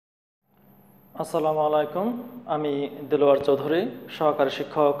আসসালামু আলাইকুম। আমি দিলওয়ার চৌধুরী, সহকারী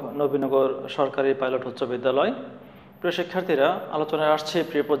শিক্ষক, নবীনগর সরকারি পাইলট উচ্চ বিদ্যালয়। প্রিয় শিক্ষার্থীরা, আলোচনায় আসছে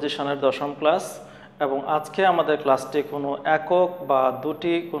প্রিপোজিশনের 10ম ক্লাস এবং আজকে আমাদের ক্লাসটি কোনো একক বা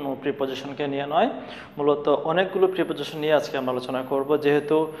দুটি কোনো প্রিপোজিশনকে নিয়ে নয়, মূলত অনেকগুলো প্রিপোজিশন নিয়ে আজকে আমরা আলোচনা করব।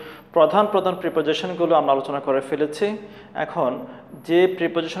 যেহেতু প্রধান প্রিপোজিশনগুলো আমরা আলোচনা করে ফেলেছি, এখন যে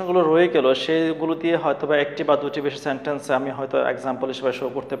প্রিপোজিশনগুলো রয়ে গেল সেইগুলো দিয়ে হয়তো বা একটি বা দুটি বেশি সেন্টেন্সে আমি হয়তো এক্সাম্পল হিসেবে শো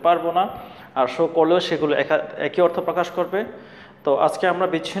করতে পারবো না, আর শো করলেও সেগুলো একই অর্থ প্রকাশ করবে। তো আজকে আমরা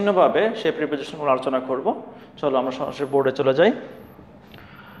বিচ্ছিন্নভাবে সেই প্রিপোজিশনগুলো আলোচনা করব। চলো আমরা সরাসরি বোর্ডে চলে যাই।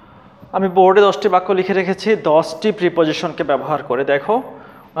 আমি বোর্ডে 10টি বাক্য লিখে রেখেছি 10টি প্রিপোজিশনকে ব্যবহার করে। দেখো,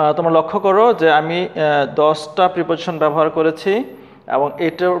 তোমরা লক্ষ্য করো যে আমি 10টা প্রিপোজিশন ব্যবহার করেছি এবং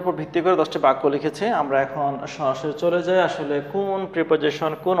এটার উপর ভিত্তি করে 10টি বাক্য লিখেছি। আমরা এখন সরাসরি চলে যাই আসলে কোন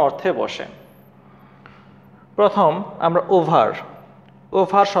প্রিপোজিশন কোন অর্থে বসে। প্রথম আমরা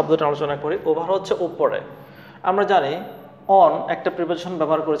ওভার শব্দটা আলোচনা করি। ওভার হচ্ছে উপরে। আমরা জানি অন একটা প্রিপোজিশন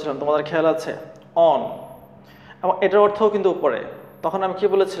ব্যবহার করেছিলাম, তোমাদের খেয়াল আছে? অন, এবং এটার অর্থও কিন্তু উপরে। তখন আমি কি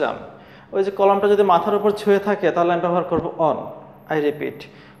বলেছিলাম? ওই যে কলমটা যদি মাথার উপর ছুঁয়ে থাকে তাহলে আমি ব্যবহার করব অন। আই রিপিট,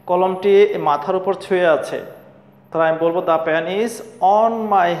 কলমটি মাথার উপর ছুঁয়ে আছে, তাহলে আমি বলবো the pen is on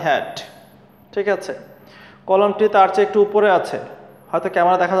my head. ঠিক আছে, কলমটি তার চেয়ে একটু উপরে আছে, হয়তো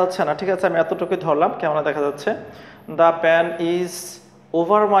ক্যামেরা দেখা যাচ্ছে না, ঠিক আছে, আমি এতটুকুই ধরলাম, ক্যামেরা দেখা যাচ্ছে। The pen is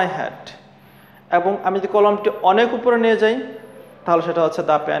over my head. এবং আমি যদি কলমটি অনেক উপরে নিয়ে যাই তাহলে সেটা হচ্ছে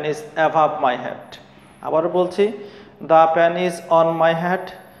the pen is অ্যাভাব my head. আবারও বলছি, the pen is on my head,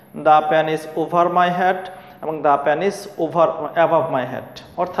 the pen is over my head এবং the pen is অ্যাভাব my head.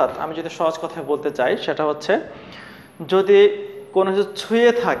 অর্থাৎ আমি যদি সহজ কথায় বলতে চাই সেটা হচ্ছে, যদি কোনো কিছু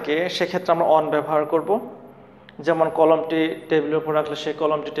ছুঁয়ে থাকে সেক্ষেত্রে আমরা অন ব্যবহার করব। যেমন কলমটি টেবিলের উপর রাখলে সেই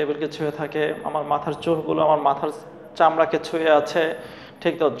কলমটি টেবিলকে ছুঁয়ে থাকে, আমার মাথার চুলগুলো আমার মাথার চামড়াকে ছুঁয়ে আছে,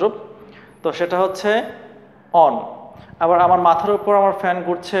 ঠিক তদ্রুপ। তো সেটা হচ্ছে অন। আবার আমার মাথার উপর আমার ফ্যান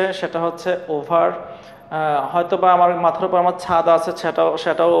ঘুরছে, সেটা হচ্ছে ওভার। হয়তো বা আমার মাথার উপর আমার ছাদ আছে,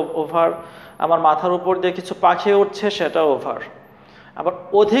 সেটাও ওভার। আমার মাথার উপর দিয়ে কিছু পাখি উঠছে, সেটাও ওভার। আবার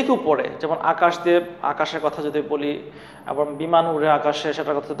অধিক উপরে, যেমন আকাশের কথা যদি বলি, আবার বিমান উড়ে আকাশে,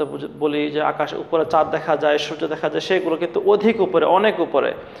 সেটার কথা যদি বলি যে আকাশে উপরে চাঁদ দেখা যায়, সূর্য দেখা যায়, সেগুলো কিন্তু অধিক উপরে, অনেক উপরে,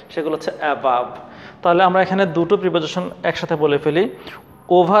 সেগুলো হচ্ছে অ্যাবাভ। তাহলে আমরা এখানে দুটো প্রিপোজিশন একসাথে বলে ফেলি।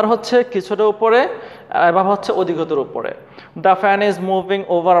 ওভার হচ্ছে কিছুটা উপরে, অ্যাবাভ হচ্ছে অধিকতর উপরে। The fan is moving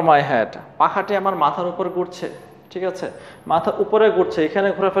over my head, পাখাটি আমার মাথার উপর ঘুরছে, ঠিক আছে, মাথার উপরে ঘুরছে, এখানে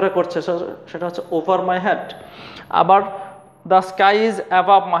ঘোরাফেরা করছে, সেটা হচ্ছে ওভার মাই হেড। আবার the sky is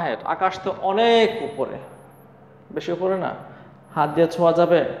above my head, আকাশ তো অনেক উপরে, বেশি উপরে না, হাত দিয়ে ছোঁয়া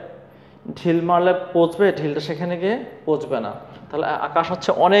যাবে, ঢিল মারলে পৌঁছবে, ঢিলটা সেখানে গিয়ে পৌঁছবে না। তাহলে আকাশ হচ্ছে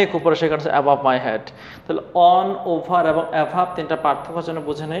অনেক উপরে, সেখানে হচ্ছে অ্যাবাভ মাই হেড। তাহলে অন, ওভার এবং অ্যাভাব তিনটা পার্থক্যের জন্য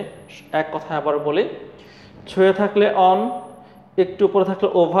বুঝে নেই। এক কথায় আবার বলি, ছুঁয়ে থাকলে অন, একটু উপরে থাকলে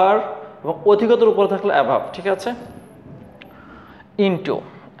ওভার এবং অধিকতর উপরে থাকলে অ্যাভাব। ঠিক আছে। ইনটু,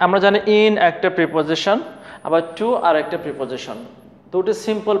 আমরা জানি ইন একটা প্রিপোজিশন, আবার টু আর একটা প্রিপোজিশন। দুটি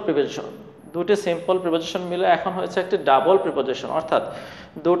সিম্পল প্রিপোজিশন মিলে এখন হয়েছে একটি ডাবল প্রিপোজিশন। অর্থাৎ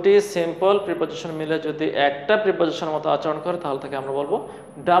দুটি সিম্পল প্রিপোজিশন মিলে যদি একটা প্রিপোজিশনের মতো আচরণ করে তাহলে তাকে আমরা বলবো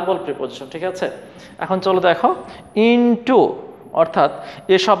ডাবল প্রিপোজিশন। ঠিক আছে। এখন চলো দেখো, ইনটু অর্থাৎ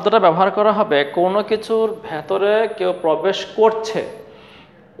এই শব্দটা ব্যবহার করা হবে কোনো কিছুর ভেতরে কেউ প্রবেশ করছে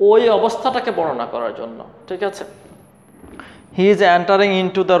ওই অবস্থাটাকে বর্ণনা করার জন্য। ঠিক আছে। He is entering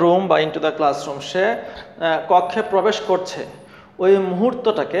into the room বা ইনটু দ্য ক্লাসরুম, সে কক্ষে প্রবেশ করছে, ওই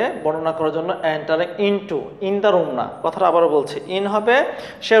মুহূর্তটাকে বর্ণনা করার জন্য entering into, in the room না, কথাটা আবারও বলছি, ইন হবে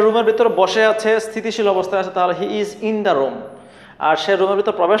সে রুমের ভিতরে বসে আছে, স্থিতিশীল অবস্থায় আছে, তাহলে he is in the room. আর সে রুমের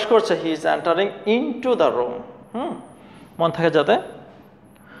ভিতরে প্রবেশ করছে, he is entering into the room. মন থাকে যাতে।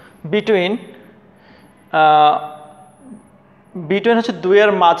 বিটুইন হচ্ছে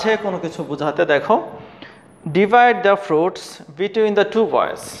দুইয়ের মাঝে কোনো কিছু বোঝাতে। দেখো, divide the fruits between the two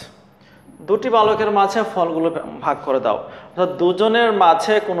boys, দুটি বালকের মাঝে ফলগুলো ভাগ করে দাও। অর্থাৎ দুজনের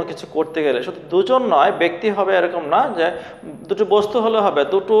মাঝে কোনো কিছু করতে গেলে শুধু দুজন নয়, ব্যক্তি হবে এরকম না যে দুটো বস্তু হলে হবে,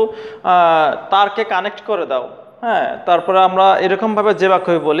 দুটো তারকে কানেক্ট করে দাও। হ্যাঁ, তারপরে আমরা এরকমভাবে যে বাক্য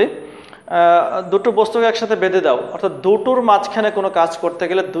বলি, দুটো বস্তুকে একসাথে বেঁধে দাও। অর্থাৎ দুটোর মাঝখানে কোনো কাজ করতে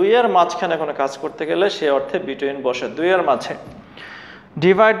গেলে, দুইয়ের মাঝখানে কোনো কাজ করতে গেলে সে অর্থে বিটুইন বসে, দুইয়ের মাঝে।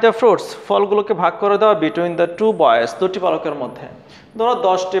 ডিভাইড দ্য ফ্রুটস, ফলগুলোকে ভাগ করে দেওয়া বিটুইন দ্য টু বয়েজ, দুটি বালকের মধ্যে। ধরো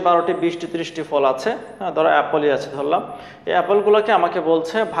 10টি 12টি 20টি 30টি ফল আছে, হ্যাঁ, ধরো অ্যাপলই আছে ধরলাম, এই অ্যাপলগুলোকে আমাকে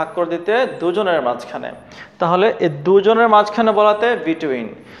বলছে ভাগ করে দিতে দুজনের মাঝখানে। তাহলে এই দুজনের মাঝখানে বলাতে বিটুইন।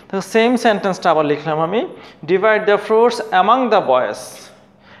 তাহলে সেম সেন্টেন্সটা আবার লিখলাম আমি, divide the fruits among the boys,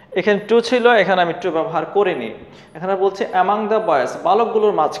 এখানে টু ছিল, এখানে আমি টু ব্যবহার করিনি। এখানে বলছি অ্যামাং দ্য বয়েজ,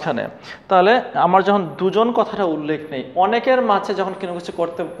 বালকগুলোর মাঝখানে। তাহলে আমার যখন দুজন কথাটা উল্লেখ নেই, অনেকের মাঝে যখন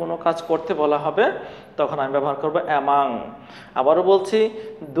কোনো কাজ করতে বলা হবে তখন আমি ব্যবহার করব অ্যামাং। আবারও বলছি,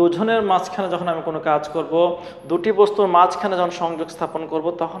 দুজনের মাঝখানে যখন আমি কোনো কাজ করব, দুটি বস্তুর মাঝখানে যখন সংযোগ স্থাপন করব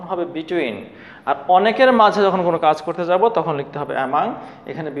তখন হবে বিটুইন। আর অনেকের মাঝে যখন কোনো কাজ করতে যাব তখন লিখতে হবে অ্যামাং,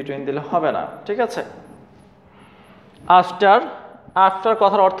 এখানে বিটুইন দিলে হবে না। ঠিক আছে। আফটার, আফটার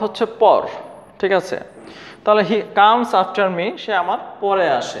কথার অর্থ হচ্ছে পর। ঠিক আছে। তাহলে হি কামস আফটার মি, সে আমার পরে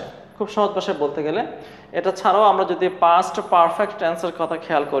আসে। খুব সহজ ভাষায় বলতে গেলে এটা ছাড়াও আমরা যদি পাস্ট পারফেক্ট টেন্সের কথা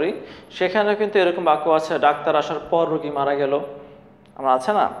খেয়াল করি, সেখানে কিন্তু এরকম বাক্য আছে, ডাক্তার আসার পর রোগী মারা গেল। আমরা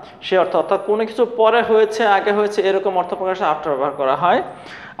আছে না, সে অর্থ, অর্থাৎ কোনো কিছু পরে হয়েছে আগে হয়েছে এরকম অর্থ প্রকাশে আফটার ব্যবহার করা হয়।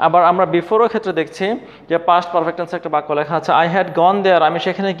 আবার আমরা বিফোরও ক্ষেত্রে দেখছি যে পাস্ট পারফেক্ট টেন্সে একটা বাক্য লেখা আছে, আই হ্যাড গন দেয়ার, আমি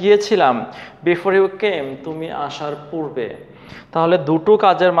সেখানে গিয়েছিলাম, বিফোর ইউ কেম, তুমি আসার পূর্বে। তাহলে দুটো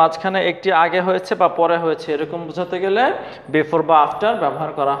কাজের মাঝখানে একটি আগে হয়েছে বা পরে হয়েছে এরকম বোঝাতে গেলে বিফোর বা আফটার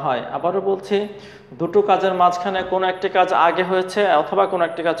ব্যবহার করা হয়। আবারও বলছি, দুটো কাজের মাঝখানে কোনো একটি কাজ আগে হয়েছে অথবা কোনো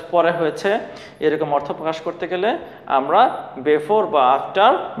একটি কাজ পরে হয়েছে এরকম অর্থ প্রকাশ করতে গেলে আমরা বিফোর বা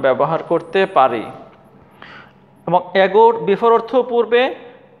আফটার ব্যবহার করতে পারি। এবং এগোর, বিফোর অর্থ পূর্বে,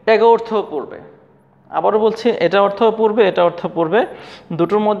 এগো অর্থ পূর্বে। আবারও বলছি, এটা অর্থ পূর্বে, এটা অর্থ পূর্বে,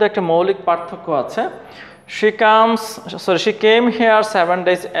 দুটোর মধ্যে একটা মৌলিক পার্থক্য আছে। she came here 7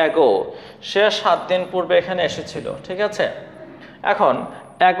 days ago, সে 7 দিন পূর্বে এখানে এসেছিল। ঠিক আছে। এখন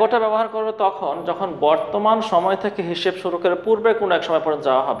এগোটা ব্যবহার করবে তখন যখন বর্তমান সময় থেকে হিসেব শুরু করে পূর্বে কোনো এক সময় পর্যন্ত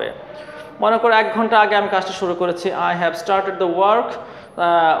যাওয়া হবে। মনে করো 1 ঘন্টা আগে আমি কাজটা শুরু করেছি, I have started the work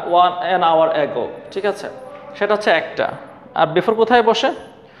 1 hour ago। ঠিক আছে, সেটা হচ্ছে একটা। আর বিফোর কোথায় বসে?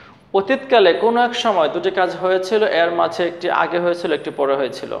 অতীতকালে কোনো এক সময় দুটি কাজ হয়েছিল, এর মাঝে একটি আগে হয়েছিল একটি পরে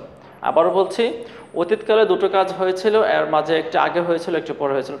হয়েছিল। আবারও বলছি, অতীতকালে দুটো কাজ হয়েছিল, এর মাঝে একটি আগে হয়েছিল একটি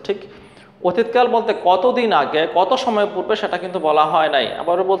পরে হয়েছিল। ঠিক, অতীতকাল বলতে কতদিন আগে, কত সময় পূর্বে সেটা কিন্তু বলা হয় নাই।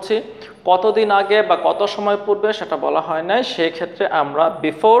 আবারও বলছি, কতদিন আগে বা কত সময় পূর্বে সেটা বলা হয় নাই, সেই ক্ষেত্রে আমরা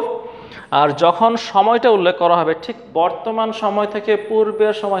বিফোর। আর যখন সময়টা উল্লেখ করা হবে ঠিক বর্তমান সময় থেকে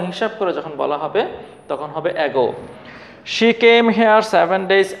পূর্বের সময় হিসাব করে যখন বলা হবে তখন হবে ago. she came here 7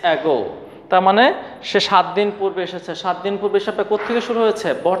 days ago, তার মানে সে 7 দিন পূর্বে এসেছে। 7 দিন পূর্বে হিসাবটা কোত্থেকে শুরু হয়েছে?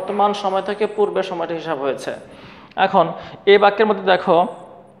 বর্তমান সময় থেকে পূর্বের সময়টা হিসাব হয়েছে। এখন এই বাক্যের মধ্যে দেখো,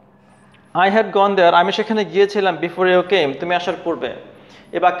 আই হ্যাড গন দেয়ার, আমি সেখানে গিয়েছিলাম, বিফোর ইউ কেম, তুমি আসার পূর্বে।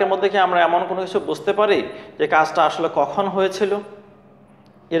 এই বাক্যের মধ্যে কি আমরা এমন কোনো কিছু বুঝতে পারি যে কাজটা আসলে কখন হয়েছিল?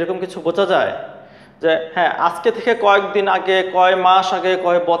 এরকম কিছু বোঝা যায় যে হ্যাঁ আজকে থেকে কয়েকদিন আগে, কয় মাস আগে,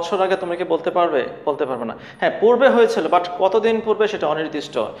 কয় বছর আগে, তুমি কি বলতে পারবে? বলতে পারবে না। হ্যাঁ, পূর্বে হয়েছিল, বাট কতদিন পূর্বে সেটা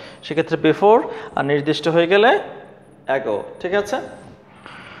অনির্দিষ্ট। সেক্ষেত্রে বিফোর, আর নির্দিষ্ট হয়ে গেলে অ্যাগো। ঠিক আছে।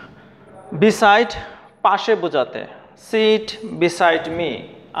 বিসাইড, পাশে বোঝাতে, সিট বিসাইড মি,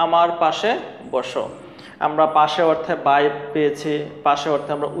 আমার পাশে বসো। আমরা পাশে অর্থে বাই পেয়েছি, পাশে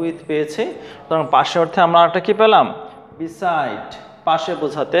অর্থে আমরা উইথ পেয়েছি, সুতরাং পাশে অর্থে আমরা একটা কি পেলাম? বিসাইড, পাশে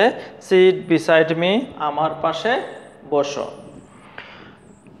বোঝাতে, সিট বিসাইড মি, আমার পাশে বসো।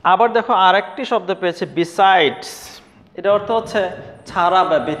 আবার দেখো আরেকটি শব্দ পেয়েছি বিসাইডস, এটা অর্থ হচ্ছে ছাড়া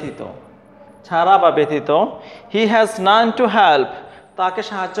বা ব্যতীত। ছাড়া বা ব্যতীত, he has naan to help, তাকে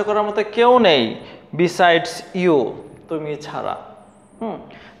সাহায্য করার মতো কেউ নেই, বিসাইডস ইউ, তুমি ছাড়া।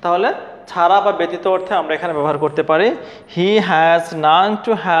 তাহলে ছাড়া বা ব্যতীত অর্থে আমরা এখানে ব্যবহার করতে পারি he has naan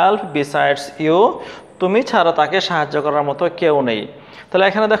to help besides you, তুমি ছাড়া তাকে সাহায্য করার মতো কেউ নেই। তাহলে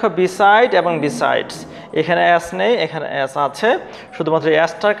এখানে দেখো বিসাইড এবং বিসাইডস, এখানে এস নেই, এখানে এস আছে, শুধুমাত্র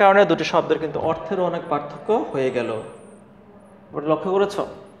এসটার কারণে দুটি শব্দের কিন্তু অর্থেরও অনেক পার্থক্য হয়ে গেল। লক্ষ্য করেছো?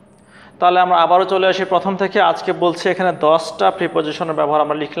 তাহলে আমরা আবারও চলে আসি প্রথম থেকে। আজকে বলছি এখানে 10টা প্রিপজিশনের ব্যবহার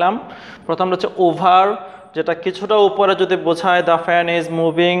আমরা লিখলাম। প্রথমটা হচ্ছে ওভার, যেটা কিছুটা উপরে যদি বোঝায়, the fan is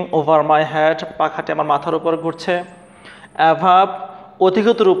moving over my head, পাখাটি আমার মাথার উপর ঘুরছে। অ্যাভাব,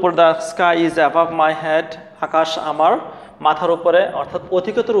 অধিকতর উপর, the sky is অ্যাভাব my head, আকাশ আমার মাথার উপরে, অর্থাৎ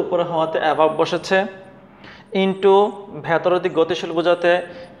অধিকতর উপরে হওয়াতে অ্যাভাব বসেছে। ইনটু, ভেতর দিক গতিশীল বোঝাতে,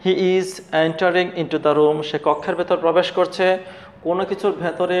 he is entering into the room, সে কক্ষের ভেতর প্রবেশ করছে। কোনো কিছুর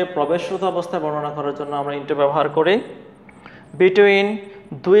ভেতরে প্রবেশরত অবস্থায় বর্ণনা করার জন্য আমরা ইনটু ব্যবহার করি। বিটুইন,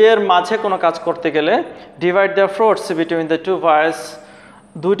 দুইয়ের মাঝে কোনো কাজ করতে গেলে, divide the fruits between the two burst,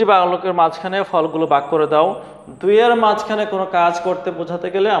 দুইটি বালকের মাঝখানে ফলগুলো ভাগ করে দাও। দুইয়ের মাঝখানে কোনো কাজ করতে বোঝাতে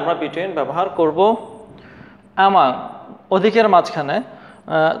গেলে আমরা বিটুইন ব্যবহার করব। অ্যামাং, অধিকের মাঝখানে,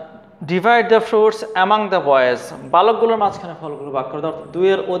 divide the fruits among the boys, বালকগুলোর মাঝখানে ফলগুলো ভাগ করে দাও।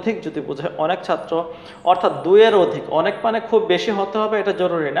 দুইয়ের অধিক যদি বোঝায় অনেক ছাত্র, অর্থাৎ দুইয়ের অধিক, অনেক মানে খুব বেশি হতে হবে এটা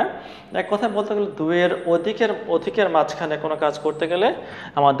জরুরি না। এক কথায় বলতে গেলে দুইয়ের অধিকের মাঝখানে কোনো কাজ করতে গেলে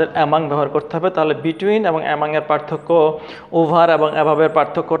আমাদের অ্যামাং ব্যবহার করতে হবে। তাহলে বিটুইন এবং অ্যামাংয়ের পার্থক্য, ওভার এবং অ্যাভাবের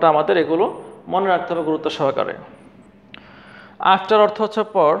পার্থক্যটা আমাদের এগুলো মনে রাখতে হবে গুরুত্ব সহকারে। আফটার অর্থ হচ্ছে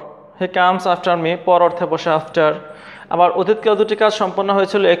পর, হি কামস আফটার মি, পর অর্থে বসে আফটার। আবার অতীতকালে দুটি কাজ সম্পন্ন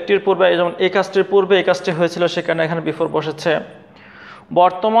হয়েছিল একটির পূর্বে, যেমন এই কাজটির পূর্বে এই কাজটি হয়েছিল, সেখানে এখানে বিফোর বসেছে।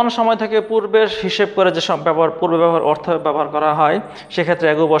 বর্তমান সময় থেকে পূর্বের হিসেব করে যে সব পূর্বে ব্যবহার অর্থ ব্যবহার করা হয় সেক্ষেত্রে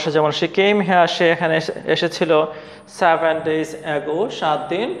এগো বসে, যেমন সে কেম হেয়ার, সে এখানে এসেছিল 7 days ago, 7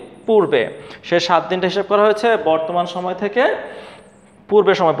 দিন পূর্বে। সে 7 দিনটা হিসেব করা হয়েছে বর্তমান সময় থেকে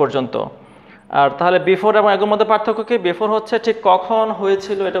পূর্বের সময় পর্যন্ত। আর তাহলে বিফোর এবং এগোর মধ্যে পার্থক্য কি? বিফোর হচ্ছে ঠিক কখন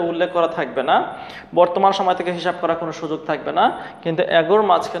হয়েছিল এটা উল্লেখ করা থাকবে না, বর্তমান সময় থেকে হিসাব করার কোনো সুযোগ থাকবে না, কিন্তু এগোর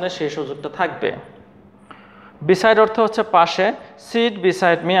মাঝখানে সেই সুযোগটা থাকবে। বিসাইড অর্থ হচ্ছে পাশে, সিট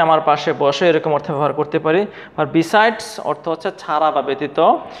বিসাইড মি, আমার পাশে বসে, এরকম অর্থে ব্যবহার করতে পারি। আর বিসাইডস অর্থ হচ্ছে ছাড়া বা ব্যতীত,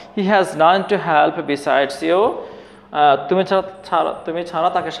 he has naan to help besides you, তুমি ছাড়া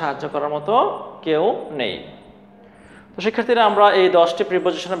তাকে সাহায্য করার মতো কেউ নেই। তো শিক্ষার্থীরা আমরা এই 10টি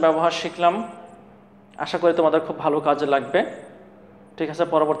প্রিপোজিশনের ব্যবহার শিখলাম, আশা করি তোমাদের খুব ভালো কাজে লাগবে। ঠিক আছে,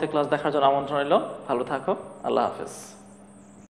 পরবর্তী ক্লাস দেখার জন্য আমন্ত্রণ রইল। ভালো থাকো, আল্লাহ হাফেজ।